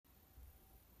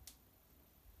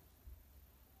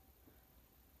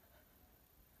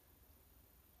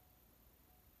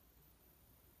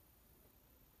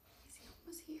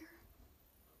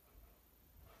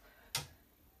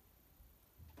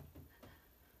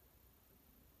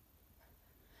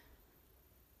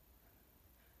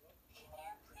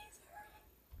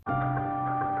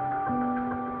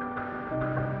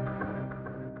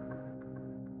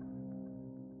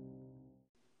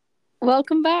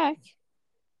Welcome back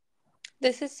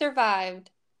This is Survived.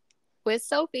 with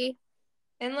Sophie.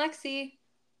 And Lexi.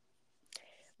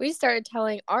 We started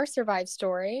telling our survive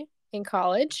story in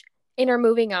college and are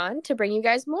moving on to bring you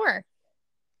guys more.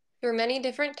 Through many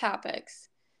different topics.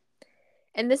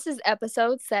 And this is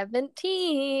episode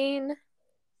 17.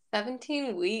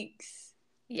 17 weeks.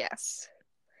 Yes.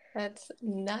 That's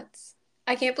nuts.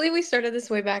 I can't believe we started this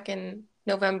way back in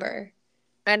November.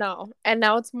 I know. And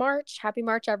now it's March. Happy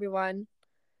March, everyone.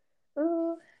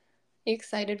 Ooh. You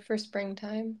excited for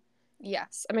springtime?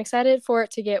 Yes. I'm excited for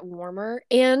it to get warmer.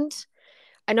 And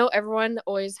I know everyone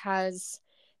always has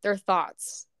their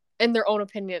thoughts and their own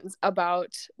opinions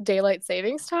about daylight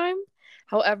savings time.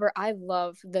 However, I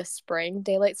love the spring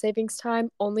daylight savings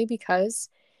time only because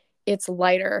it's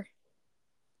lighter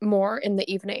more in the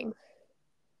evening.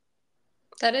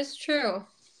 That is true.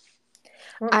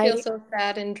 Won't feel I so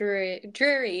sad and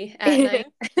dreary at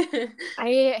night.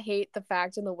 I hate the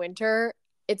fact in the winter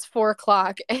it's 4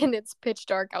 o'clock and it's pitch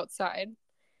dark outside.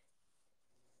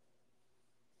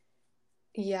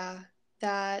 Yeah,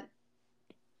 that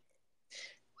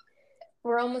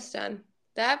we're almost done.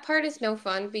 That part is no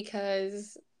fun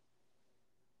because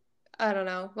I don't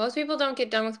know. Most people don't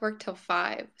get done with work till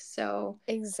 5. So,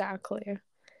 Exactly.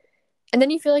 And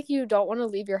then you feel like you don't want to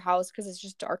leave your house because it's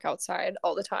just dark outside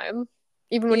all the time,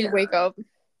 even when you yeah, wake up.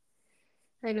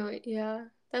 I know it. Yeah,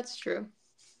 that's true.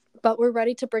 But we're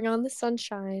ready to bring on the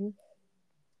sunshine.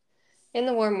 In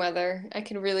the warm weather, I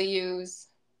could really use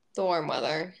the warm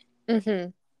weather. Mm-hmm.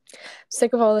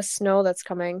 Sick of all the snow that's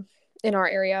coming in our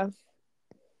area.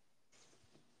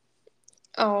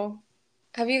 Oh,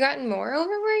 have you gotten more over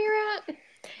where you're at?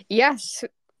 Yes,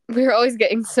 we're always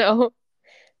getting snow.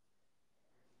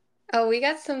 Oh, we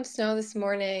got some snow this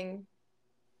morning.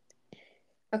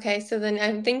 Okay, so then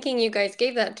I'm thinking you guys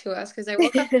gave that to us because I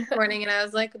woke up this morning and I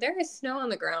was like, there is snow on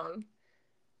the ground.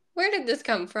 Where did this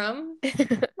come from?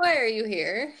 Why are you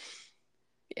here?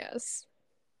 Yes.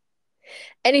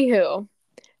 Anywho,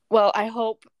 well, I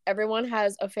hope everyone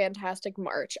has a fantastic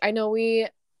March. I know we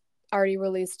already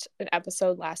released an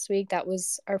episode last week. That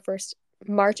was our first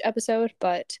March episode,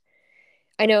 but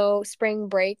I know spring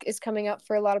break is coming up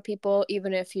for a lot of people,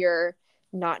 even if you're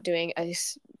not doing a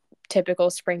typical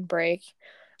spring break.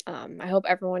 I hope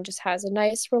everyone just has a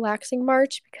nice, relaxing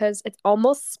March because it's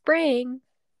almost spring.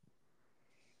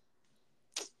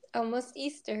 Almost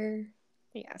Easter.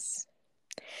 Yes.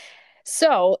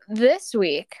 So this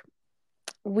week,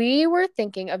 we were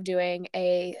thinking of doing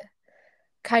a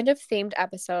kind of themed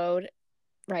episode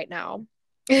right now.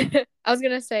 I was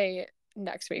going to say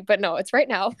next week, but no, it's right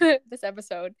now, this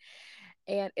episode.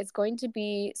 And it's going to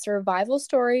be survival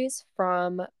stories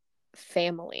from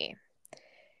family.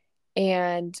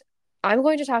 And I'm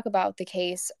going to talk about the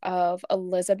case of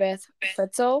Elisabeth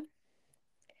Frizl.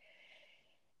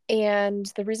 And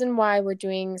the reason why we're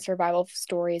doing survival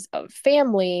stories of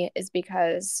family is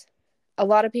because a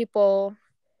lot of people,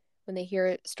 when they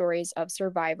hear stories of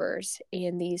survivors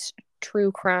in these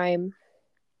true crime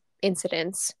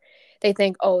incidents, they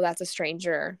think, oh, that's a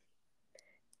stranger.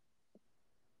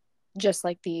 Just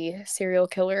like the serial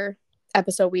killer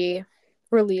episode we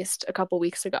released a couple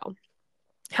weeks ago.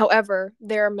 However,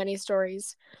 there are many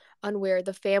stories on where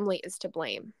the family is to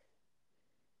blame.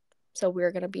 So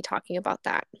we're going to be talking about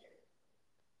that.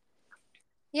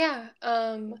 Yeah,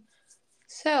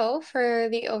 so for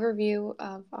the overview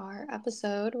of our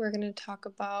episode, we're going to talk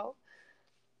about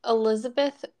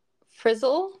Elisabeth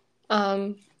Frizl,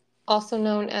 also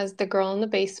known as the girl in the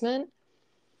basement.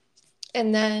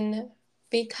 And then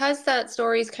because that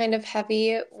story is kind of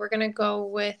heavy, we're going to go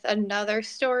with another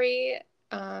story.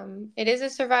 It is a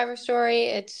survivor story.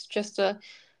 It's just a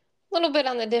little bit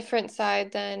on the different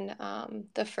side than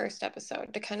the first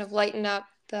episode to kind of lighten up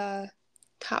the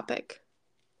topic.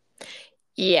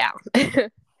 Yeah.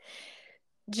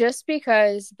 Just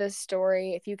because the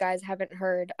story, if you guys haven't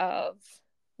heard of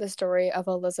the story of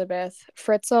Elisabeth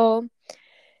Frizl,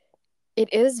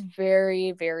 it is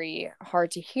very, very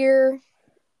hard to hear.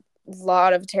 A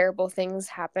lot of terrible things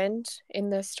happened in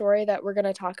this story that we're going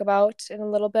to talk about in a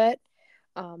little bit.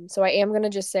 So I am going to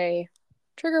just say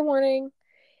trigger warning.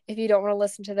 If you don't want to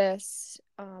listen to this,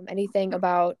 anything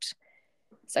about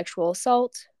sexual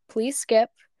assault, please skip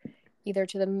either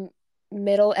to the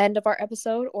middle end of our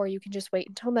episode or you can just wait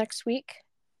until next week.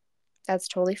 That's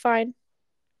totally fine.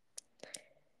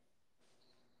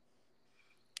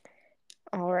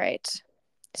 All right.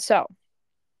 So,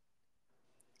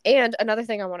 and another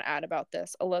thing I want to add about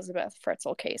this Elisabeth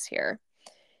Frizl case here.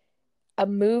 A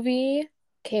movie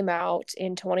came out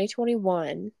in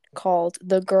 2021 called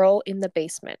The Girl in the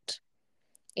Basement,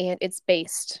 and it's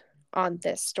based on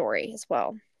this story as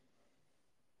well.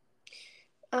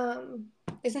 Um,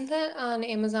 isn't that on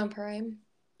Amazon Prime?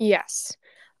 Yes.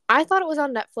 I thought it was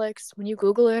on Netflix. When you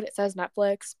Google it, it says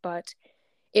Netflix, but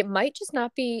it might just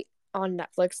not be on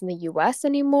Netflix in the US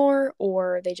anymore,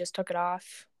 or they just took it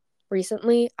off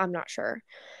recently. I'm not sure.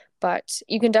 But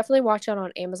you can definitely watch it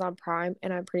on Amazon Prime,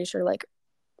 and I'm pretty sure like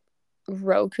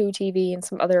Roku TV and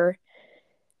some other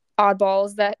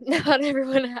oddballs that not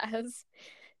everyone has.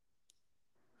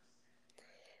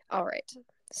 All right.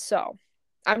 So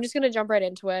I'm just going to jump right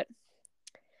into it.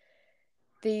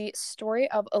 The story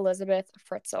of Elisabeth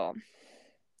Frizl.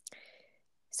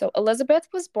 So Elisabeth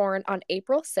was born on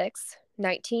April 6th,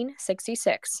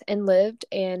 1966, and lived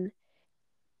in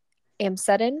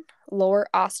Amstetten, Lower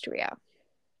Austria.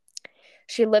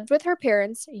 She lived with her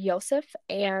parents, Josef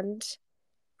and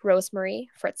Rosemarie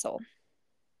Frizl.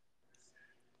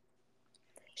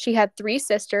 She had 3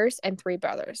 sisters and 3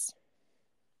 brothers.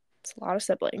 It's a lot of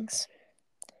siblings.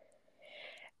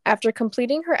 After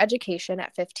completing her education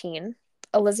at 15,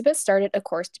 Elisabeth started a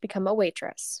course to become a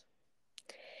waitress.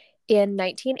 In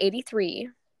 1983,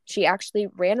 she actually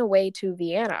ran away to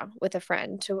Vienna with a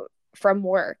friend from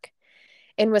work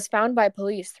and was found by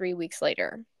police 3 weeks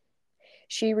later.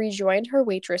 She rejoined her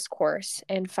waitress course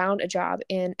and found a job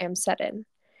in Amstetten.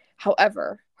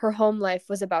 However, her home life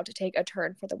was about to take a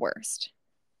turn for the worst.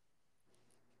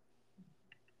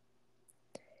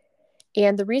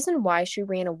 And the reason why she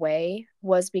ran away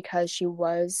was because she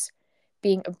was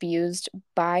being abused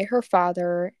by her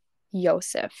father,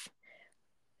 Josef,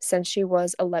 since she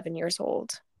was 11 years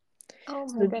old. Oh my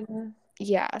So, goodness.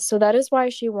 yeah, so that is why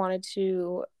she wanted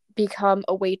to become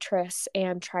a waitress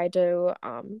and try to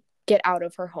get out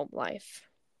of her home life.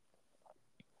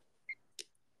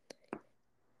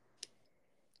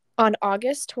 On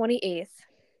August 28th,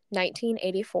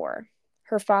 1984,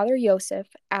 her father, Josef,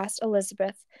 asked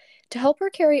Elisabeth to help her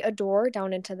carry a door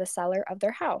down into the cellar of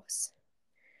their house.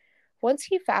 Once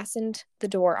he fastened the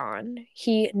door on,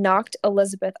 he knocked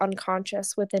Elisabeth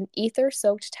unconscious with an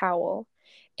ether-soaked towel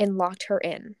and locked her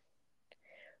in.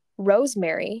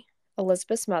 Rosemary,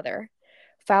 Elisabeth's mother,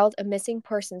 filed a missing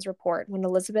persons report when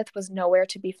Elisabeth was nowhere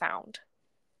to be found.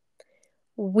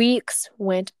 Weeks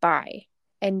went by,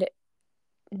 and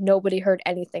nobody heard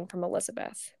anything from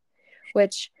Elisabeth,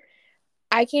 which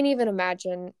I can't even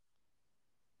imagine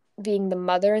being the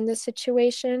mother in this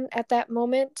situation at that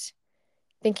moment,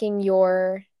 thinking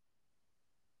your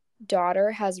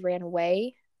daughter has ran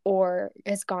away or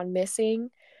has gone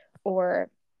missing or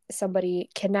somebody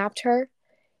kidnapped her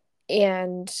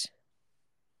and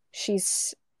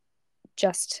she's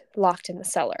just locked in the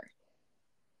cellar.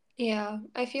 Yeah,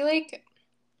 I feel like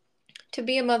to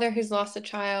be a mother who's lost a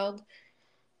child,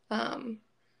 um,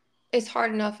 is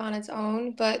hard enough on its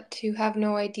own, but to have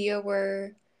no idea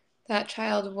where that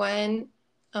child went,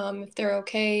 if they're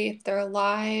okay, if they're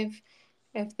alive,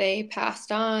 if they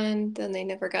passed on, then they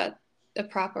never got the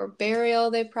proper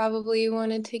burial they probably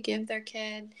wanted to give their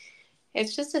kid.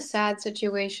 It's just a sad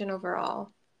situation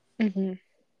overall. Mm-hmm.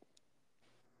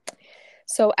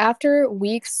 So after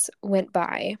weeks went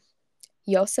by,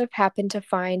 Joseph happened to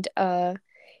find a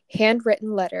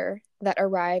handwritten letter that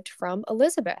arrived from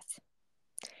Elisabeth.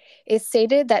 It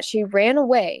stated that she ran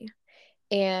away,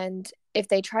 and if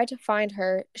they tried to find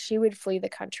her, she would flee the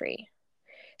country.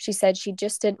 She said she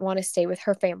just didn't want to stay with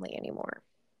her family anymore.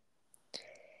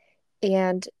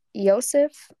 And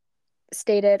Joseph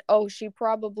stated, oh, she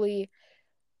probably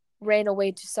ran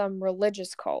away to some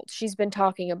religious cult. She's been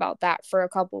talking about that for a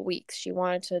couple weeks. She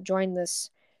wanted to join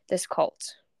this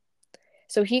cult.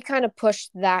 So he kind of pushed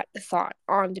that thought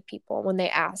onto people when they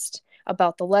asked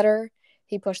about the letter.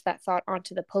 He pushed that thought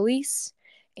onto the police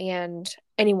and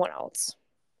anyone else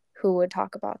who would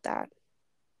talk about that.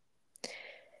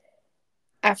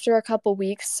 After a couple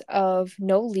weeks of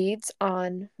no leads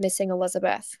on missing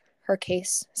Elisabeth, her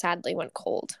case sadly went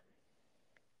cold,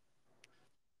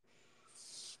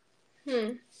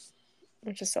 Hmm.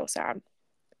 which is so sad.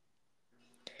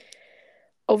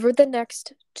 Over the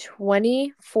next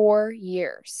 24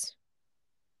 years,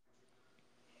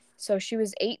 so she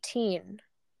was 18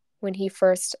 when he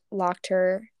first locked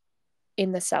her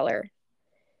in the cellar.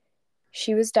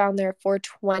 She was down there for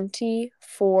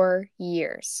 24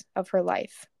 years of her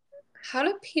life. How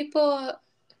do people,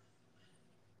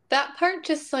 that part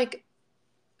just like,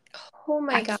 oh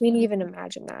my I God. can't even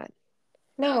imagine that.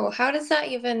 No, how does that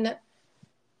even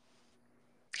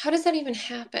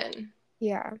happen?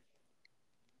 Yeah.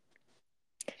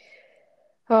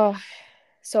 Oh,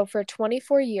 so for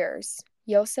 24 years,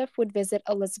 Joseph would visit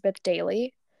Elisabeth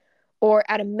daily, or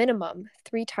at a minimum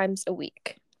 3 times a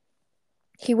week.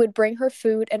 He would bring her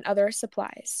food and other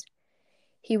supplies.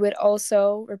 He would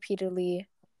also repeatedly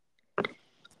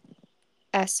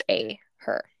SA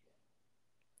her.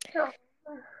 Oh.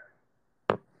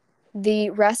 The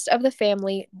rest of the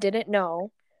family didn't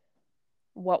know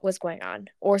what was going on,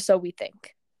 or so we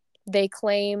think. They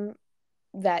claim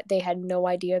that they had no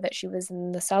idea that she was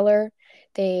in the cellar.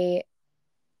 They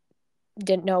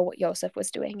didn't know what Joseph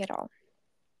was doing at all.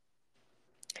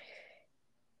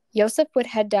 Joseph would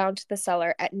head down to the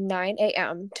cellar at 9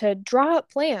 a.m. to draw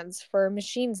up plans for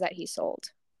machines that he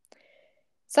sold.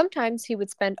 Sometimes he would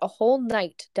spend a whole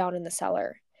night down in the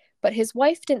cellar, but his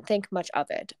wife didn't think much of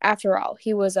it. After all,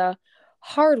 he was a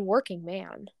hard-working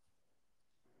man.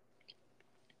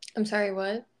 I'm sorry,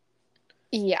 what?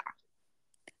 Yeah.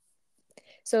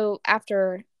 So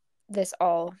after this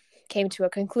all came to a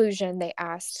conclusion, they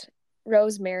asked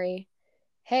Rosemary,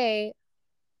 hey,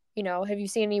 have you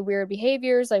seen any weird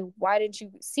behaviors? Like, why didn't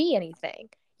you see anything?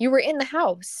 You were in the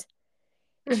house.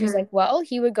 She's Mm-hmm. like, well,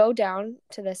 he would go down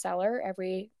to the cellar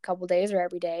every couple days or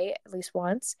every day, at least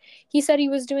once. He said he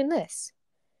was doing this.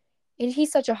 And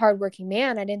he's such a hardworking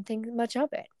man, I didn't think much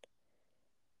of it.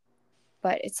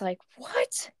 But it's like,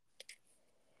 what?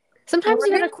 I Sometimes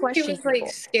you wonder gotta if she question was like people.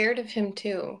 scared of him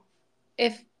too.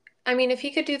 If I mean, if he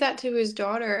could do that to his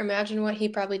daughter, imagine what he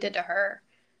probably did to her.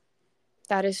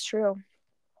 That is true.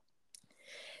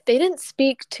 They didn't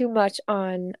speak too much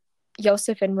on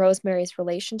Joseph and Rosemary's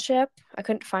relationship. I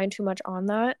couldn't find too much on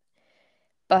that.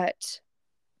 But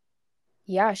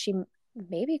yeah, she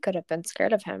maybe could have been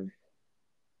scared of him.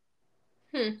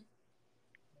 Hmm.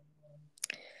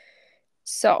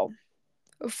 So,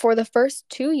 for the first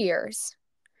 2 years,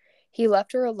 he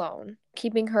left her alone,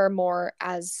 keeping her more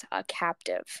as a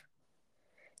captive.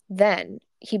 Then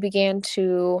he began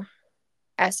to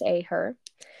SA her,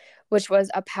 which was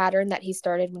a pattern that he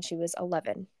started when she was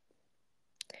 11.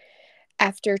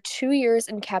 After 2 years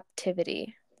in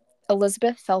captivity,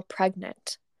 Elisabeth fell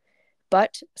pregnant,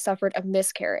 but suffered a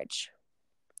miscarriage.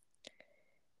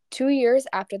 2 years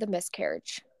after the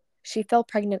miscarriage, she fell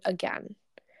pregnant again.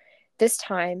 This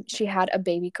time, she had a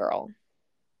baby girl.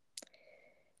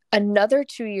 Another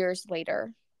 2 years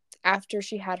later, after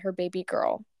she had her baby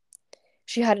girl,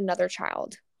 she had another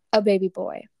child, a baby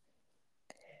boy.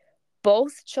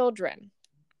 Both children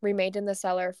remained in the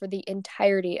cellar for the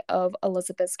entirety of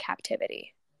Elisabeth's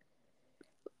captivity.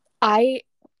 I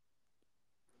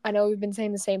I know we've been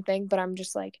saying the same thing, but I'm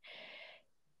just like,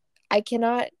 I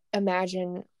cannot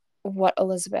imagine what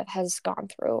Elisabeth has gone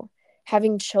through.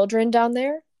 Having children down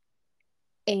there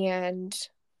and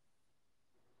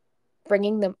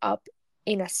bringing them up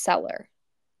in a cellar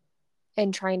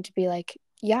and trying to be like,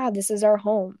 yeah, this is our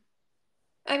home.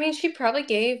 I mean, she probably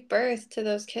gave birth to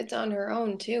those kids on her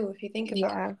own too, if you think about it.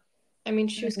 Yeah. I mean,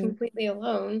 she was Mm-hmm. completely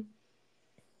alone.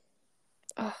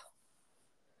 Oh,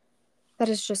 that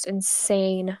is just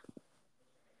insane.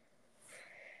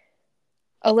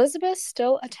 Elisabeth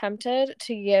still attempted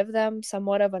to give them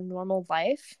somewhat of a normal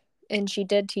life, and she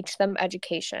did teach them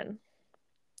education.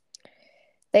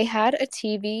 They had a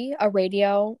TV, a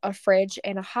radio, a fridge,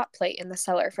 and a hot plate in the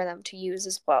cellar for them to use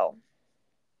as well.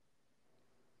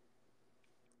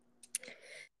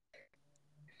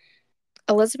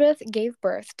 Elisabeth gave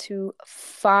birth to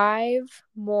 5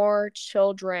 more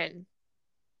children.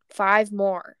 5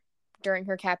 more during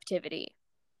her captivity.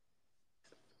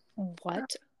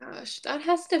 What? Gosh, that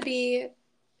has to be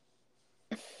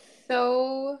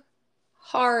so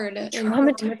hard and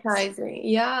Traumatized. traumatizing.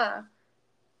 Yeah.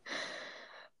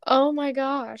 Oh my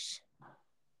gosh.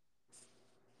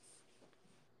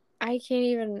 I can't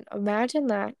even imagine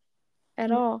that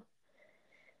at all.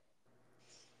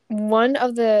 One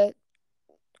of the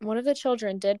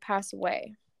children did pass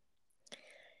away,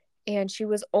 and she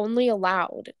was only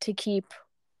allowed to keep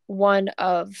one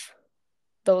of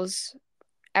those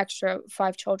extra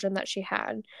 5 children that she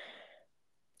had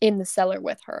in the cellar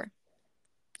with her.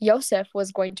 Joseph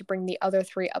was going to bring the other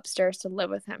 3 upstairs to live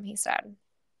with him, he said.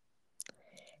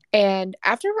 And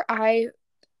after I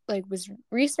was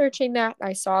researching that,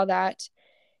 I saw that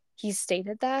he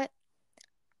stated that.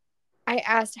 I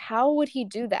asked, how would he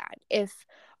do that if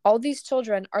all these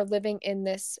children are living in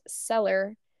this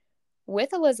cellar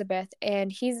with Elisabeth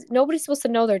and nobody's supposed to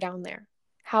know they're down there?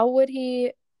 How would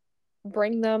he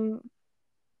bring them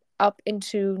up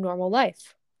into normal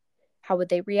life? How would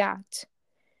they react?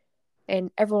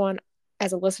 And everyone,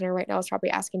 as a listener right now, is probably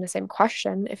asking the same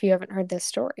question if you haven't heard this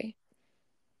story.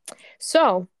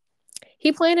 So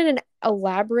he planned an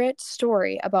elaborate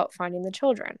story about finding the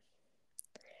children.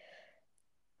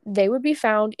 They would be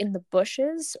found in the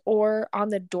bushes or on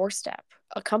the doorstep,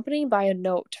 accompanied by a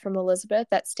note from Elisabeth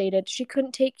that stated she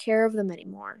couldn't take care of them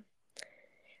anymore.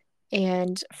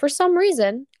 And for some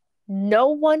reason, no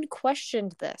one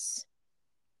questioned this.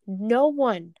 No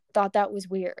one. thought that was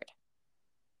weird.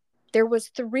 There was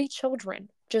 3 children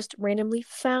just randomly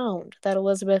found that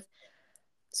Elisabeth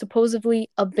supposedly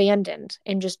abandoned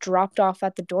and just dropped off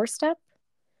at the doorstep,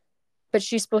 but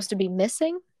she's supposed to be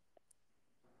missing.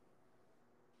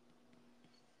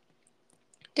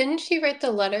 Didn't she write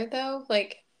the letter though?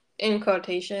 Like in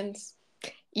quotations.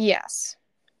 Yes.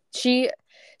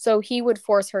 So he would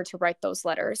force her to write those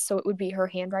letters, so it would be her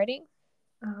handwriting,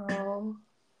 Oh.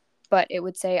 but it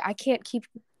would say, I can't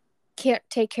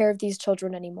take care of these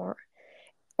children anymore,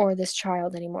 or this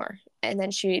child anymore. And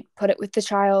then she'd put it with the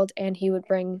child, and he would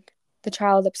bring the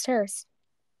child upstairs.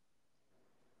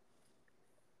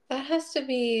 That has to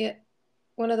be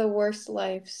one of the worst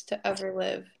lives to ever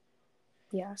live.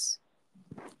 Yes.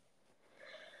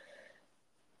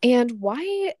 And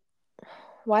why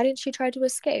didn't she try to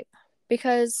escape?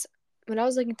 Because when I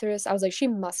was looking through this, I was like, she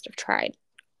must have tried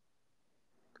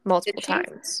Did multiple she?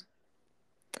 times.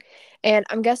 And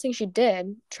I'm guessing she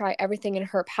did try everything in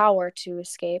her power to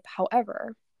escape.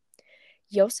 However,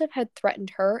 Joseph had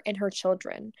threatened her and her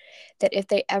children that if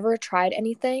they ever tried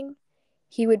anything,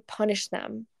 he would punish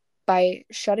them by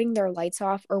shutting their lights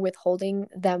off or withholding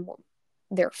them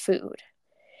their food.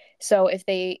 So if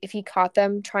he caught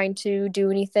them trying to do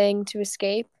anything to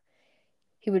escape,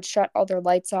 he would shut all their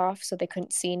lights off so they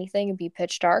couldn't see anything and be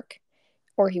pitch dark,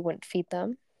 or he wouldn't feed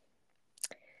them.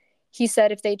 He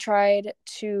said if they tried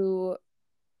to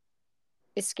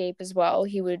escape as well,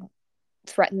 he would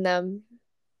threaten them,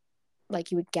 like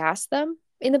he would gas them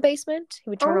in the basement. He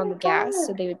would turn Oh on my the gas so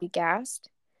God. they would be gassed.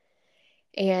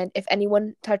 And if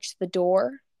anyone touched the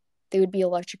door, they would be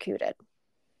electrocuted.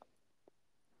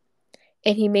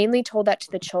 And he mainly told that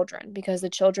to the children because the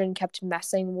children kept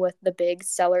messing with the big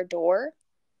cellar door.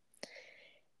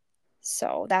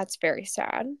 So that's very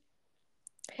sad.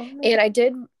 Oh my And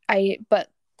God.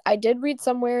 I did read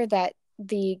somewhere that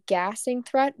the gassing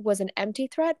threat was an empty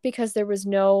threat because there was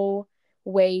no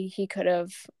way he could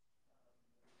have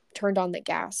turned on the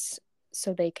gas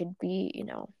so they could be,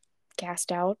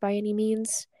 gassed out by any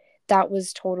means. That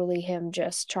was totally him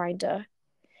just trying to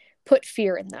put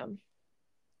fear in them.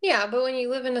 Yeah, but when you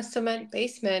live in a cement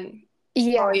basement all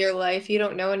Yeah, your life, you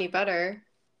don't know any better.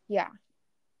 yeah.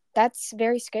 That's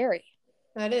very scary.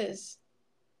 That is.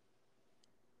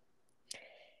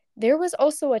 There was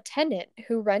also a tenant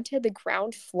who rented the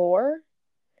ground floor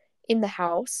in the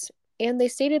house, and they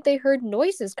stated they heard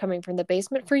noises coming from the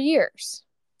basement for years.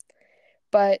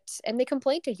 And they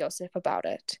complained to Joseph about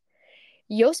it.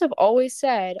 Joseph always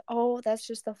said, oh, that's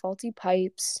just the faulty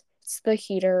pipes. It's the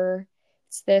heater.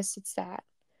 It's this, it's that.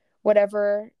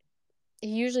 Whatever. He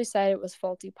usually said it was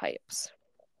faulty pipes.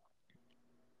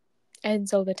 And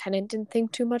so the tenant didn't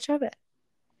think too much of it.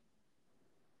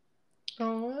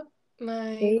 Oh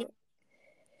my. They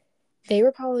they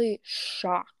were probably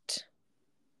shocked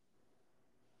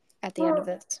at the end of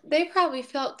Well, this. they probably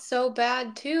felt so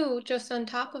bad too, just on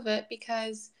top of it,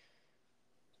 because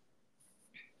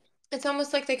it's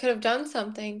almost like they could have done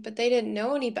something, but they didn't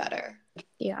know any better.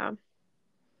 Yeah.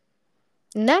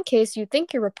 In that case, you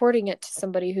think you're reporting it to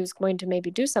somebody who's going to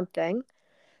maybe do something,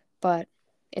 but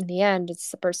in the end, it's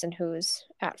the person who's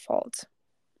at fault.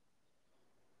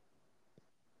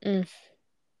 Mm.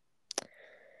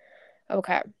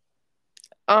 Okay.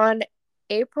 On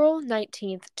April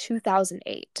 19th,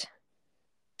 2008,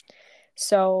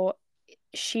 so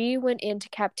she went into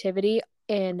captivity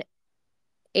in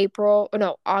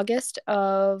August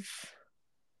of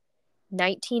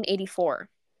 1984.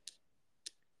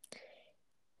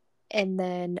 And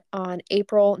then on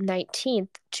April 19th,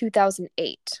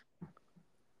 2008,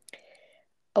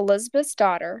 Elizabeth's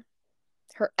daughter,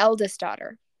 her eldest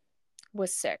daughter,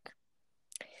 was sick.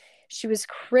 She was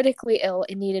critically ill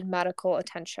and needed medical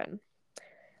attention.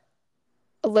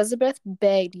 Elisabeth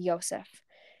begged Joseph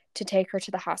to take her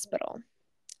to the hospital.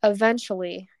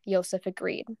 Eventually, Joseph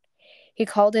agreed. He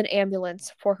called an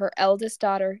ambulance for her eldest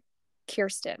daughter,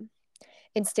 Kirsten,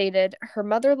 and stated her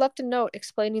mother left a note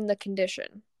explaining the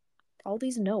condition. All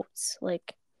these notes,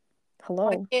 like, Why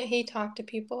hello. can't he talk to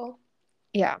people?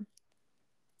 Yeah.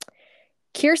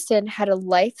 Kirsten had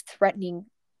life-threatening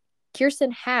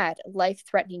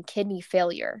kidney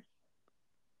failure.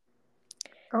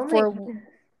 Oh my For God.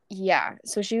 Yeah,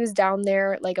 so she was down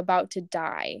there like about to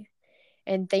die.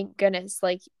 And thank goodness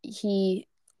like he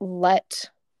let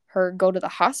her go to the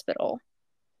hospital.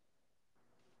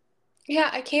 Yeah,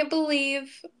 I can't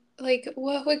believe like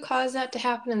what would cause that to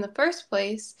happen in the first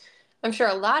place. I'm sure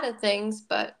a lot of things,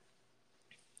 but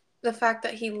the fact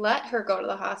that he let her go to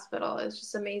the hospital is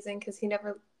just amazing because he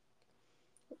never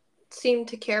seemed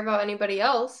to care about anybody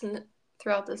else and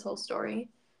throughout this whole story.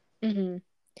 Mm-hmm.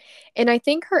 And I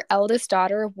think her eldest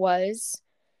daughter was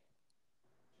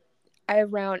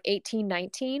around 18,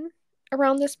 19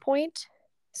 around this point.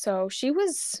 So she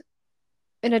was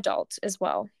an adult as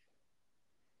well.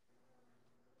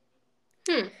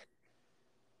 Hmm.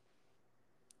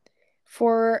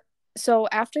 So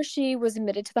after she was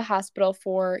admitted to the hospital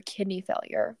for kidney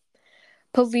failure,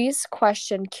 police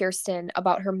questioned Kirsten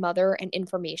about her mother and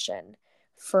information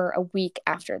for a week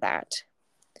after that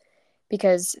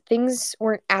because things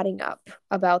weren't adding up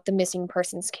about the missing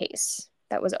persons case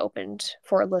that was opened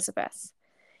for Elisabeth.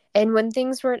 And when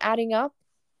things weren't adding up,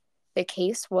 the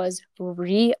case was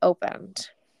reopened.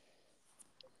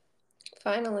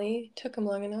 Finally, took him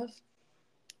long enough.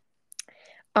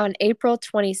 On April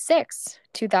 26,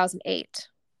 2008,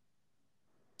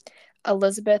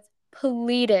 Elisabeth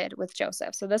pleaded with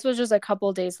Joseph. So this was just a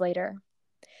couple days later.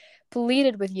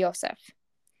 Pleaded with Joseph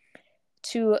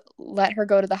to let her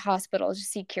go to the hospital to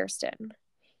see Kirsten.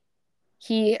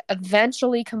 He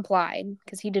eventually complied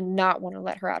because he did not want to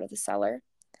let her out of the cellar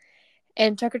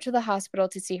and took her to the hospital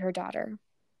to see her daughter.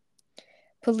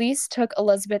 Police took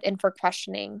Elisabeth in for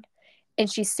questioning, and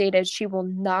she stated she will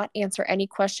not answer any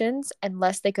questions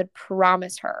unless they could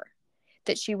promise her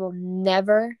that she will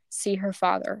never see her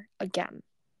father again.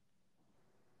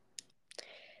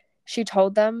 She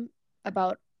told them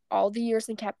about all the years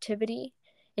in captivity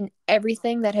and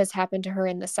everything that has happened to her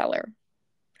in the cellar.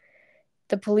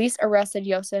 The police arrested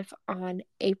Joseph on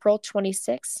April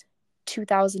 26,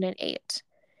 2008.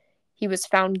 He was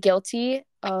found guilty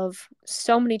of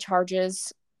so many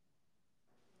charges,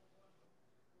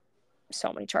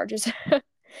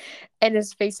 and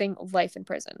is facing life in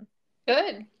prison.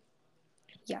 Good.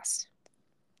 Yes.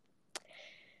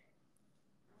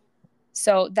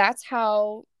 So that's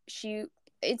how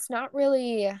it's not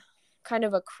really kind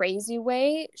of a crazy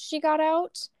way she got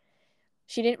out.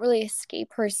 She didn't really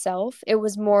escape herself. It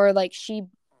was more like she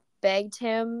begged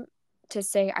him to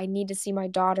say, I need to see my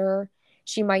daughter.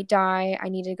 She might die. I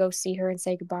need to go see her and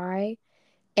say goodbye.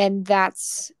 And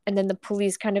then the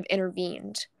police kind of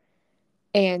intervened.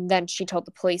 And then she told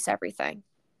the police everything.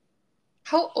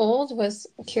 How old was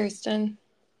Kirsten?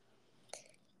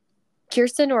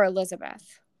 Kirsten or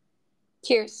Elisabeth?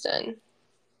 Kirsten.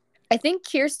 I think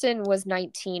Kirsten was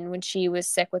 19 when she was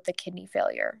sick with the kidney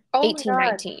failure. Oh my 18, God.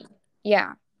 19.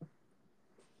 Yeah.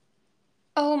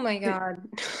 Oh my God.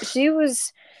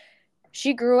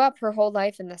 She grew up her whole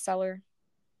life in the cellar.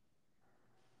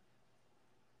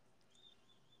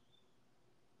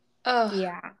 Oh.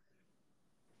 Yeah.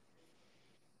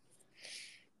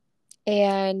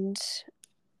 And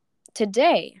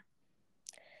today,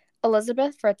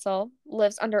 Elisabeth Frizl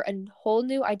lives under a whole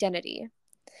new identity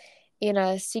in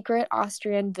a secret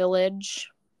Austrian village,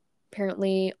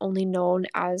 apparently only known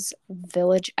as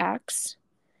Village X.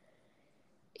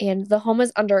 And the home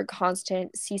is under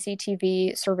constant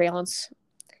CCTV surveillance,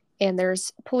 and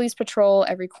there's police patrol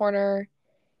every corner.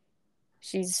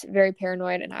 She's very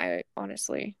paranoid, and I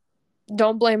honestly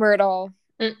don't blame her at all.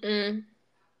 Mm-mm.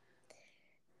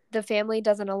 The family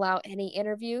doesn't allow any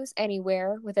interviews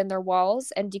anywhere within their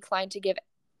walls and decline to give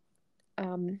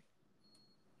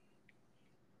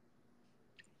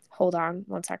hold on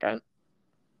one second.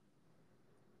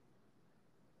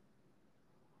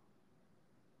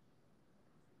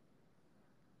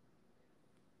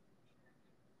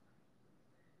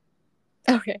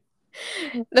 Okay.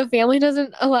 The family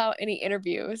doesn't allow any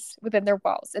interviews within their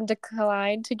walls and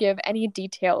decline to give any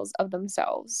details of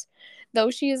themselves.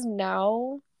 Though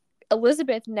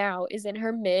Elisabeth now is in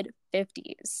her mid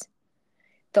 50s.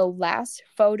 The last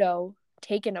photo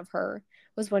taken of her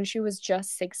was when she was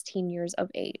just 16 years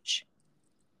of age.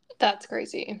 That's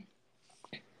crazy.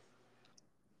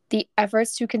 The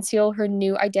efforts to conceal her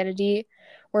new identity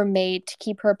were made to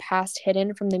keep her past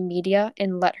hidden from the media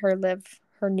and let her live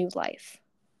her new life.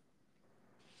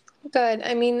 Good.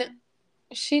 I mean,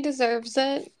 she deserves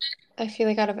it. I feel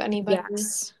like out of anybody.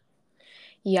 Yes.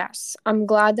 Yes. I'm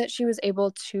glad that she was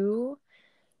able to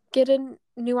get a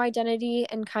new identity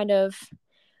and kind of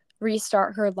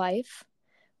restart her life,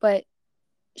 but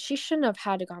she shouldn't have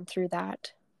had to gone through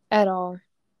that at all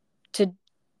to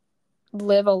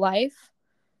live a life.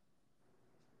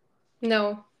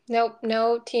 No. Nope.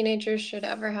 No teenagers should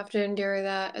ever have to endure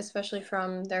that, especially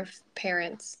from their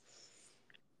parents.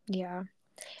 Yeah.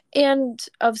 And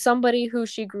of somebody who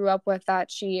she grew up with that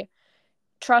she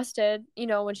trusted,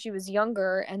 when she was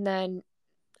younger, and then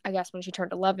I guess when she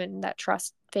turned 11 that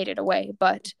trust faded away,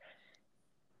 but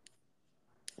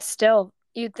still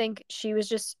you'd think she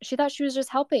thought she was just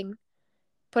helping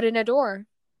put in a door,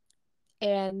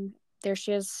 and there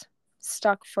she is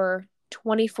stuck for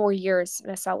 24 years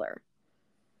in a cellar.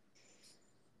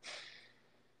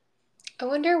 I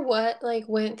wonder what like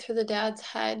went through the dad's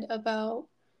head about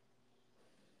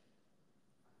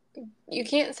You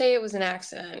can't say it was an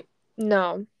accident.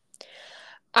 No.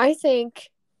 I think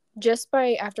just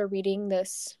by after reading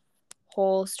this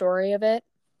whole story of it,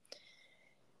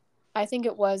 I think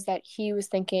it was that he was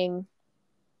thinking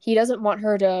he doesn't want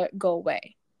her to go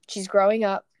away. She's growing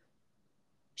up.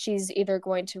 She's either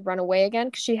going to run away again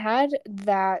because she had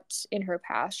that in her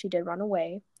past. She did run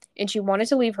away and she wanted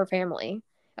to leave her family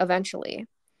eventually.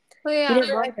 Well, He yeah, didn't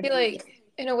but I want her feel to leave. like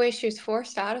in a way she was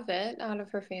forced out of it, out of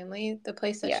her family, the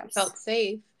place that she Yes. felt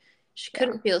safe. She Yeah.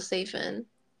 couldn't feel safe in.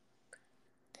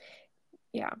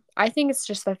 Yeah. I think it's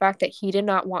just the fact that he did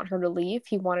not want her to leave.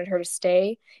 He wanted her to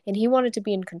stay and he wanted to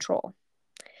be in control.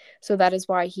 So that is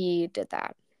why he did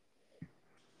that.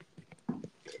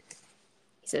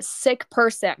 He's a sick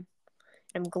person.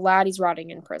 I'm glad he's rotting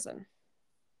in prison.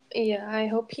 Yeah, I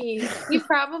hope he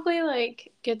probably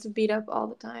like gets beat up all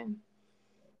the time.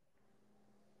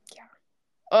 Yeah.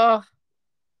 Oh,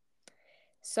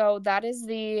 so that is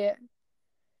the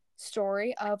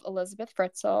story of Elisabeth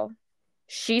Frizl.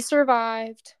 She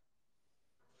survived,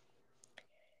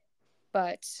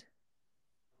 but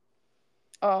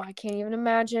oh, I can't even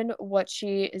imagine what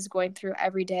she is going through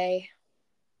every day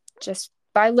just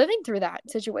by living through that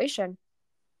situation.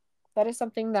 That is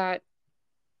something that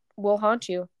will haunt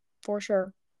you for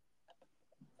sure.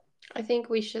 I think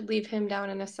we should leave him down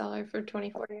in a cellar for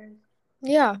 24 years.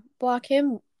 Yeah, block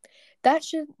him. That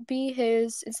should be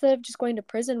his, instead of just going to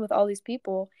prison with all these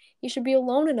people, he should be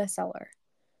alone in a cellar.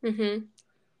 Mm-hmm.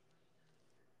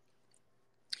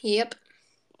 Yep.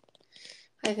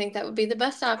 I think that would be the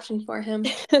best option for him.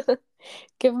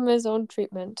 Give him his own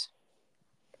treatment.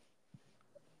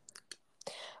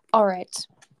 All right.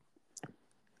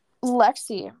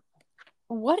 Lexi,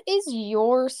 what is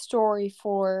your story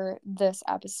for this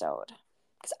episode?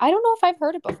 Because I don't know if I've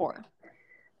heard it before.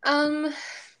 Um,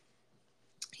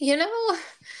 you know,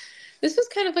 this was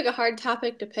kind of like a hard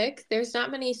topic to pick. There's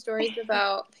not many stories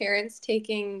about parents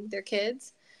taking their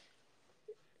kids,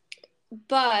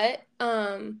 but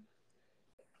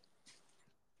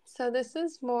so this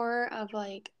is more of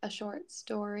like a short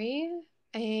story,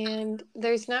 and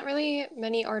there's not really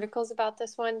many articles about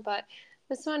this one, but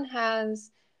this one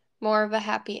has more of a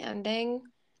happy ending.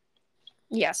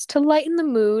 Yes, to lighten the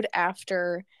mood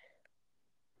after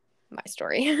my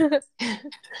story.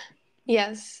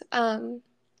 Yes.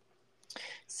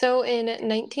 So in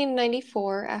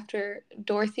 1994, after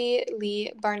Dorothy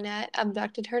Lee Barnett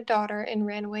abducted her daughter and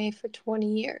ran away for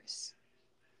 20 years.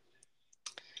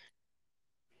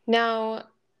 Now,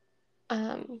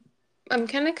 um, I'm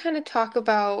gonna kind of talk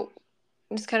about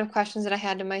just kind of questions that I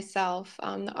had to myself.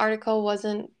 The article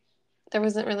wasn't there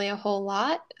wasn't really a whole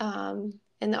lot, and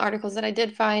the articles that I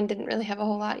did find didn't really have a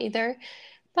whole lot either.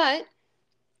 But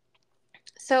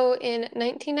so in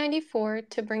 1994,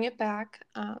 to bring it back,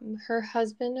 her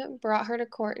husband brought her to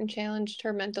court and challenged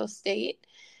her mental state.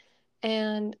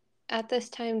 And at this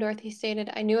time, Dorothy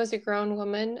stated, I knew as a grown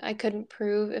woman I couldn't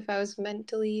prove if I was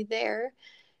mentally there.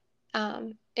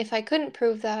 If I couldn't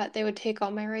prove that, they would take all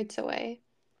my rights away.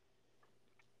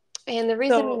 And the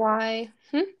reason so why,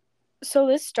 so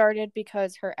this started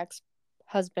because her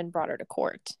ex-husband brought her to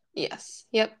court. yes,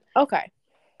 yep. Okay.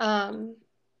 Um,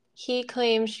 he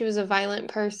claimed she was a violent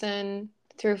person,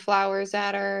 threw flowers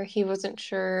at her. He wasn't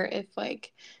sure if,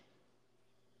 like,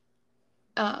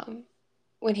 um,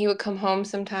 when he would come home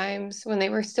sometimes, when they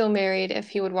were still married, if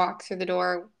he would walk through the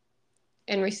door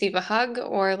and receive a hug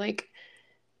or, like,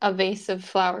 a vase of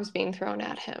flowers being thrown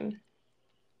at him.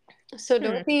 So Hmm.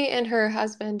 Dorothy and her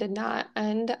husband did not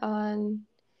end on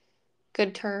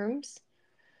good terms.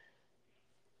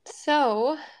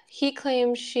 So he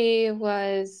claimed she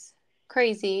was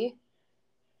crazy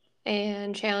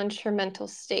and challenged her mental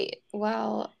state.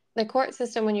 Well, the court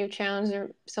system, when you challenge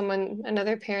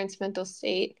another parent's mental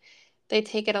state, they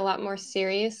take it a lot more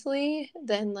seriously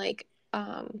than like,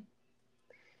 oh,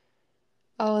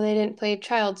 they didn't pay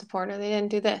child support or they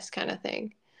didn't do this kind of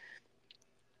thing.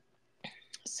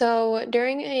 So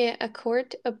during a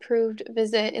court-approved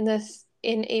visit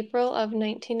in April of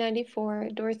 1994,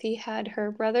 Dorothy had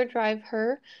her brother drive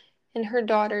her and her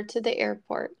daughter to the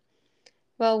airport.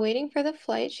 While waiting for the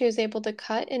flight, she was able to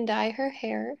cut and dye her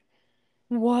hair.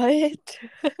 What?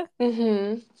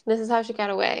 This is how she got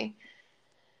away.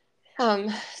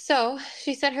 So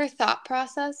she said her thought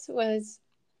process was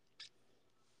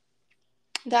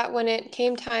that when it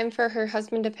came time for her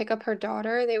husband to pick up her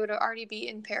daughter, they would already be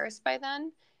in Paris by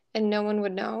then, and no one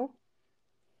would know.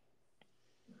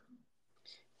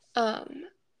 Um,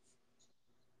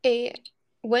 a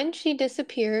When she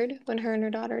disappeared, when her and her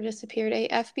daughter disappeared, a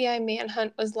FBI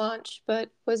manhunt was launched, but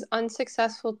was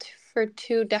unsuccessful for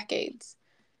 2 decades.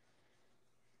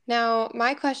 Now,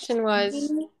 my question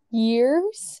was,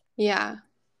 Years? Yeah.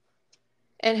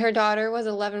 And her daughter was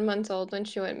 11 months old when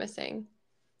she went missing.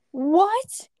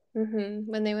 What?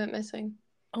 When they went missing.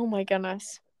 Oh my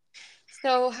goodness.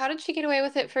 So, how did she get away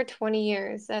with it for 20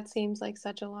 years? That seems like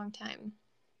such a long time.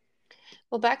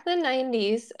 Well, back in the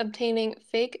 90s, obtaining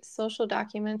fake social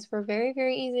documents were very,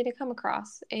 very easy to come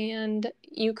across, and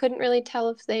you couldn't really tell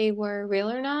if they were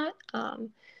real or not.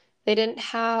 They didn't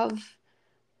have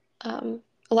um,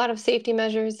 a lot of safety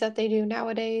measures that they do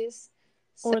nowadays.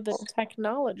 So, Or the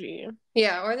technology.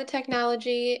 yeah, or the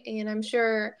technology, and I'm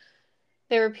sure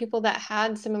there were people that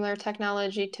had similar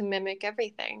technology to mimic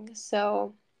everything.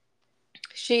 So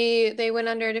they went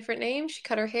under a different name. She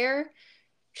cut her hair,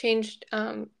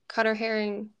 cut her hair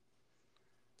and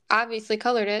obviously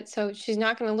colored it. So she's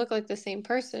not going to look like the same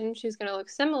person. She's going to look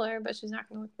similar, but she's not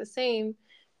going to look the same,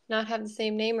 not have the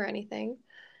same name or anything.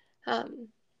 Um,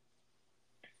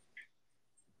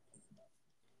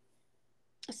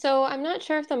 so I'm not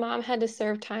sure if the mom had to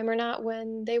serve time or not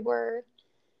when they were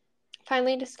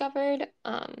finally discovered.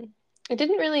 It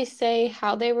didn't really say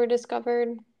how they were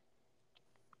discovered.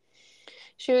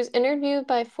 She was interviewed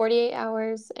by 48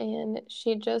 Hours, and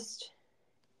she just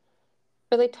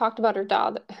really talked about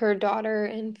her daughter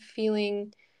and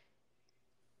feeling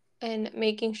and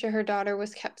making sure her daughter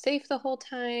was kept safe the whole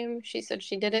time. She said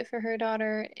she did it for her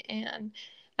daughter, and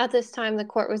at this time the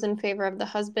court was in favor of the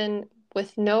husband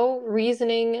with no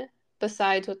reasoning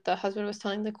besides what the husband was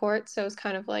telling the court. So it was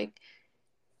kind of like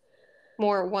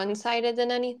more one-sided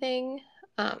than anything.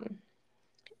 Um,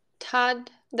 Todd,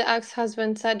 the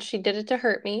ex-husband, said she did it to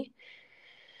hurt me.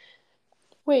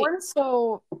 Wait, Once,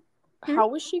 so how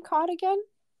was she caught again?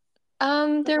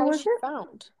 Or there how was was she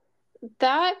found?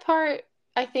 that part.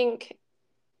 I think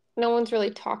no one's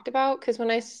really talked about because when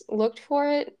I looked for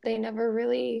it, they never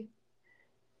really.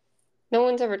 No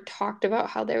one's ever talked about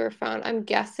how they were found. I'm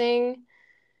guessing.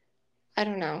 I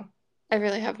don't know. I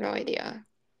really have no idea.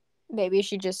 Maybe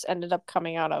she just ended up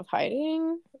coming out of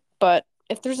hiding. But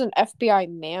if there's an FBI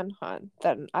manhunt,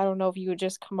 then I don't know if you would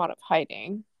just come out of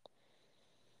hiding.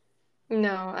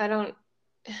 No, I don't.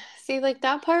 See, like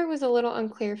that part was a little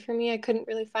unclear for me. I couldn't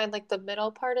really find like the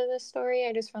middle part of the story.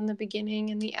 I just found the beginning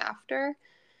and the after.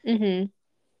 Mm-hmm.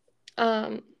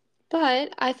 Um,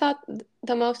 but I thought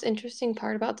the most interesting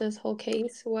part about this whole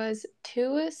case was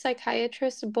two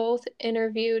psychiatrists both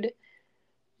interviewed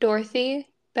Dorothy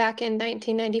back in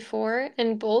 1994,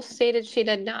 and both stated she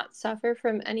did not suffer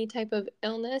from any type of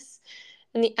illness,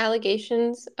 and the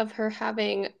allegations of her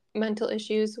having mental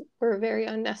issues were very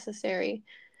unnecessary.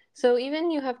 So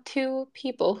even you have two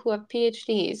people who have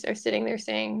PhDs are sitting there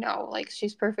saying, no, like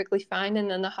she's perfectly fine,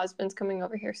 and then the husband's coming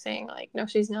over here saying, like, no,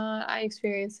 she's not. I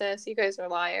experienced this. You guys are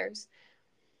liars.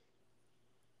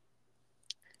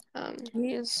 Um,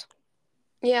 Jeez.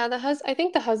 yeah, I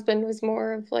think the husband was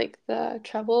more of like the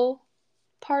trouble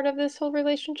part of this whole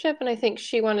relationship, and I think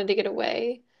she wanted to get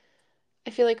away. I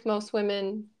feel like most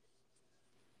women,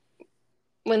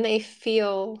 when they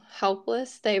feel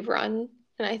helpless, they run,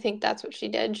 and I think that's what she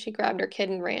did. She grabbed her kid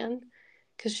and ran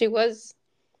because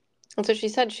that's what she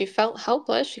said. She felt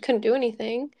helpless. She couldn't do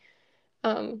anything.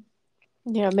 Um,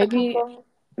 Yeah, a maybe couple.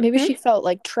 maybe Hmm? she felt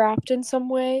like trapped in some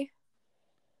way.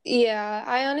 Yeah,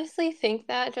 I honestly think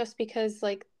that just because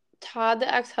like Todd,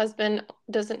 the ex-husband,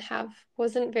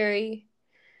 wasn't very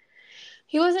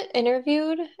he wasn't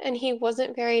interviewed and he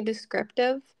wasn't very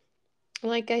descriptive.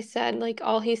 Like I said, like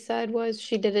all he said was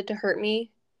she did it to hurt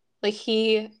me. Like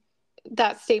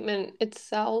that statement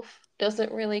itself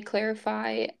doesn't really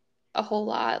clarify a whole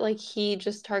lot. Like he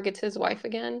just targets his wife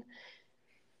again.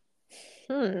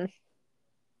 Hmm.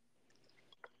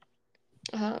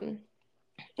 Um,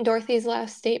 Dorothy's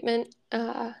last statement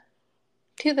to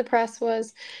the press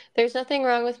was, "There's nothing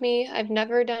wrong with me. I've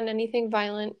never done anything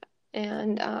violent."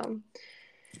 And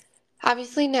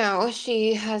obviously now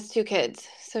she has two kids.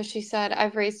 So she said,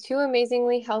 "I've raised two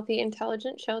amazingly healthy,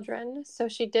 intelligent children." So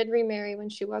she did remarry when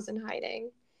she was in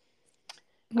hiding.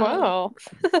 Um, Wow.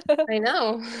 I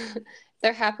know.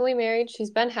 They're happily married.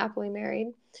 She's been happily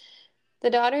married. The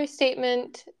daughter's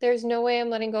statement, "There's no way I'm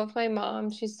letting go of my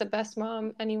mom. She's the best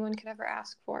mom anyone could ever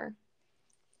ask for."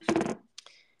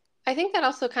 I think that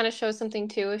also kind of shows something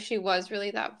too. If she was really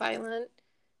that violent,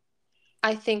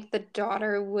 I think the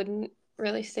daughter wouldn't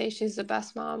really say she's the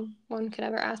best mom one could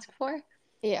ever ask for.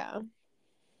 Yeah.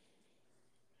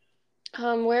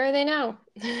 Where are they now?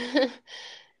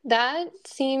 That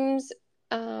seems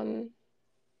um,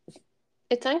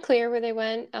 it's unclear where they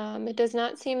went. It does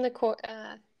not seem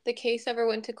the case ever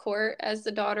went to court, as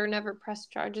the daughter never pressed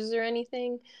charges or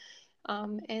anything.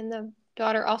 And the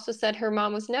daughter also said her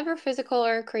mom was never physical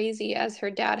or crazy, as her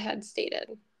dad had stated.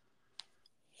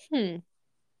 Hmm.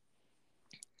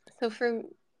 So for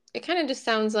it kind of just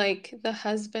sounds like the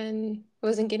husband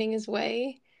wasn't getting his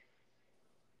way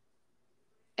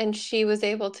and she was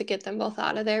able to get them both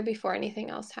out of there before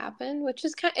anything else happened, which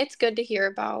is it's good to hear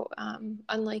about,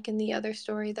 unlike in the other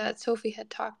story that Sophie had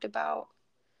talked about.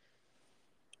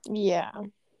 Yeah.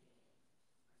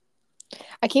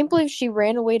 I can't believe she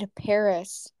ran away to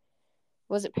Paris.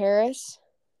 Was it Paris?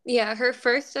 Yeah, her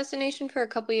first destination for a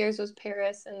couple years was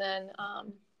Paris, and then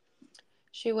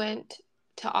she went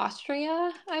to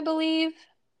Austria, I believe.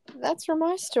 That's where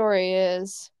my story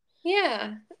is.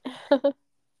 Yeah.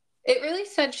 It really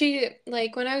said she,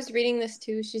 like, when I was reading this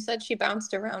too, she said she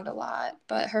bounced around a lot,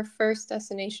 but her first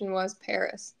destination was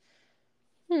Paris.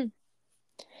 Hmm.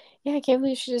 Yeah, I can't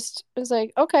believe she just was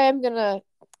like, okay, I'm gonna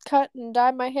cut and dye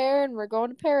my hair and we're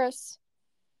going to Paris.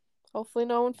 Hopefully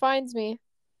no one finds me.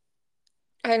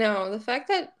 I know. The fact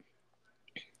that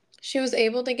she was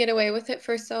able to get away with it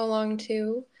for so long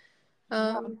too.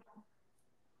 Yeah. Um,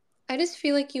 I just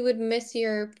feel like you would miss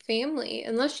your family,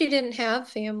 unless she didn't have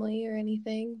family or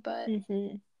anything, but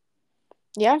Mm-hmm.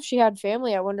 Yeah, if she had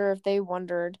family, I wonder if they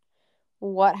wondered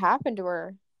what happened to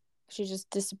her. She just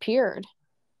disappeared.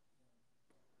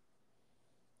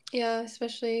 yeah,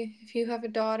 especially if you have a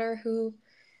daughter who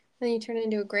then you turn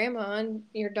into a grandma and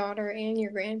your daughter and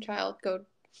your grandchild go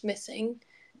missing.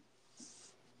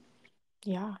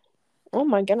 Yeah. Oh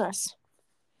my goodness.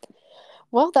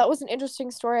 Well, that was an interesting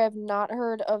story. I've not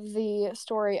heard of the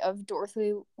story of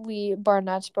Dorothy Lee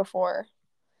Barnett before.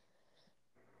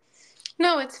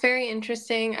 No, it's very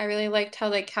interesting. I really liked how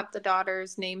they kept the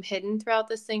daughter's name hidden throughout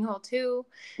this thing whole too.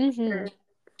 Mm-hmm.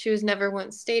 She was never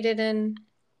once stated in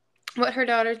what her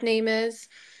daughter's name is.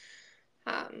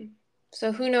 Um,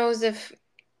 so who knows if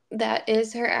that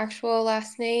is her actual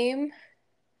last name.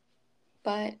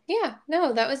 But yeah,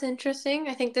 no, that was interesting.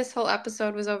 I think this whole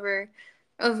episode was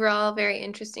overall a very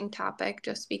interesting topic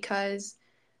just because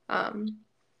um,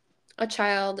 a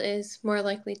child is more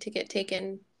likely to get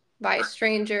taken by a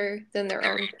stranger than their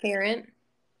own parent.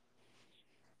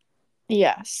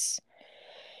 Yes.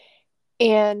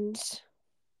 And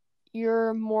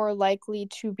you're more likely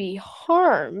to be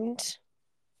harmed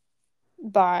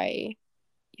by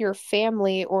your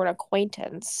family or an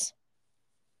acquaintance,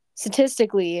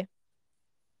 statistically,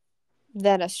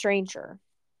 than a stranger.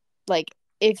 Like,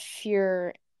 if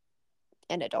you're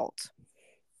an adult.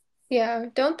 Yeah,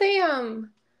 don't they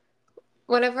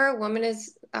whenever a woman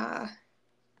is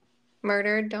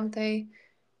murdered, don't they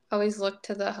always look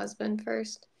to the husband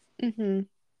first? Mm-hmm.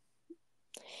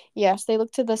 Yes, they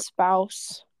look to the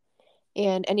spouse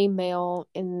and any male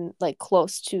in like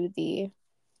close to the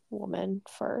woman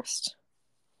first.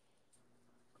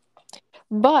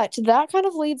 But that kind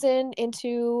of leads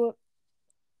into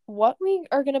what we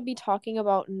are going to be talking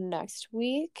about next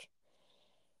week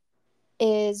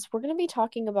is we're going to be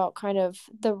talking about kind of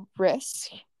the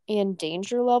risk and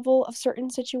danger level of certain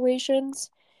situations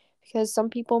because some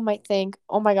people might think,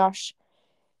 "Oh my gosh,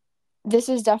 this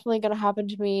is definitely going to happen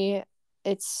to me.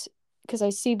 It's because I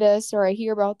see this or I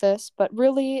hear about this," but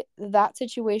really that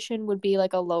situation would be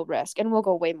like a low risk and we'll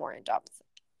go way more in depth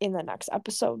in the next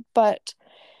episode. But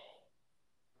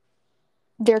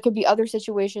there could be other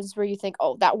situations where you think,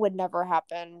 "Oh, that would never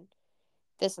happen."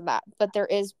 This and that. But there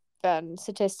is been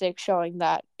statistics showing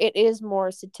that it is more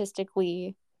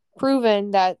statistically proven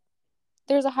that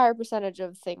there's a higher percentage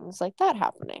of things like that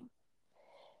happening.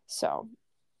 So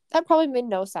that probably made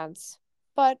no sense.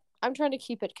 But I'm trying to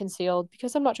keep it concealed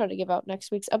because I'm not trying to give out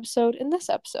next week's episode in this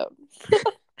episode.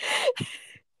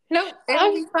 Nope, it'll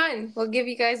I be fun. We'll give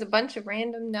you guys a bunch of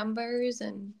random numbers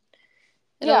and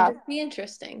it'll yeah, just be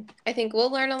interesting. I think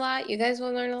we'll learn a lot. You guys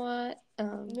will learn a lot.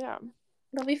 yeah.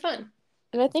 It'll be fun.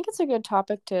 And I think it's a good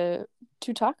topic to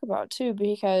talk about too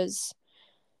because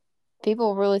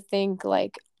people really think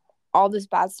like all this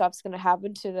bad stuff's going to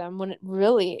happen to them when it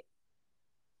really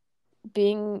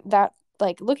being that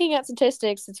like looking at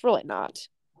statistics it's really not,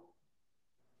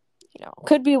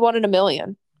 could be one in a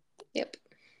million. Yep.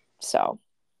 So,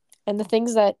 and the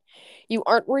things that you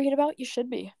aren't worried about you should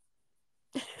be.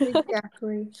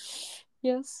 Exactly.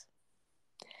 Yes.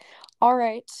 All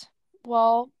right,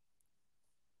 well,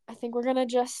 I think we're gonna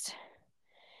just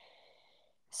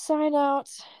sign out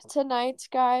tonight,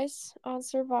 guys, on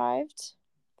Survived.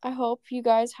 I hope you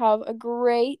guys have a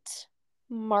great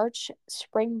March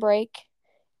spring break.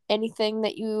 Anything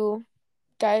that you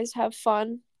guys have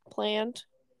fun planned?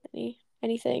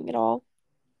 Anything at all?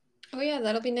 Oh yeah,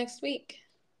 that'll be next week.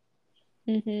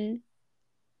 Mm-hmm.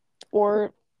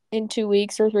 Or in 2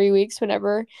 weeks or 3 weeks,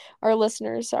 whenever our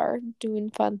listeners are doing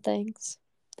fun things.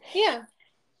 Yeah.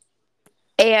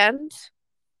 And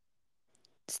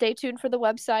stay tuned for the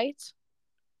website.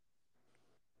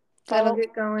 That'll Follow,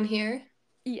 get going here.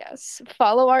 yes,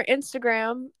 follow our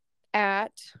Instagram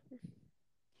at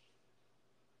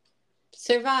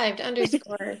Survived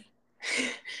underscore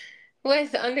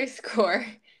with underscore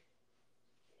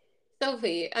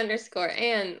Sophie underscore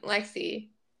and Lexi.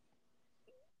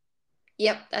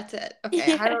 Yep, that's it.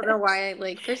 Okay, I don't know yes.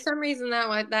 why for some reason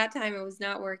that time it was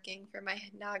not working for my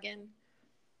noggin.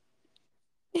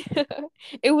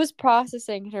 It was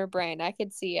processing in her brain. I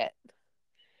could see it.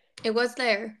 It was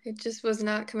there. It just was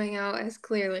not coming out as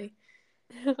clearly.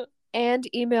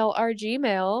 And email our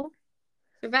Gmail.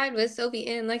 Survived with Sophie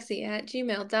and Lexi at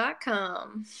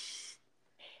gmail.com.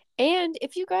 And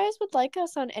if you guys would like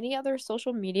us on any other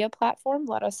social media platform,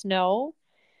 let us know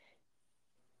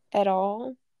at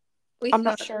all. We I'm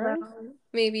not thought sure. about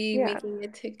maybe Yeah. making a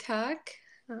TikTok.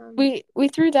 We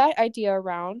threw that idea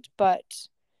around, but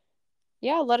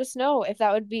yeah, let us know if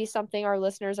that would be something our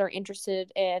listeners are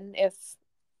interested in, if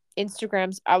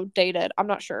Instagram's outdated. I'm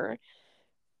not sure.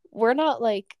 We're not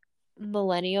like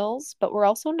millennials, but we're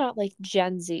also not like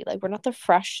Gen Z. Like we're not the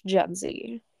fresh Gen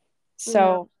Z. No,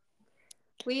 So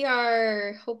we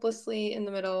are hopelessly in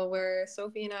the middle where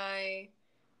Sophie and I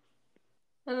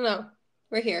don't know,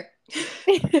 we're here.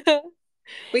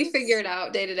 We figure it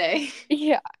out day to day.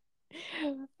 yeah.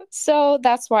 So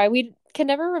that's why we can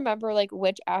never remember like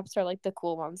which apps are like the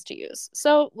cool ones to use.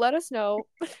 So let us know.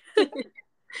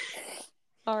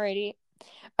 Alrighty.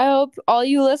 I hope all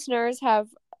you listeners have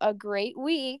a great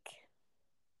week.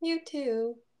 You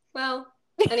too. Well,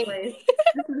 anyways,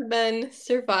 this has been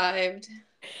Survived.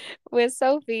 With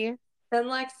Sophie. And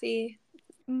Lexi.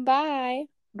 Bye.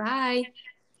 Bye.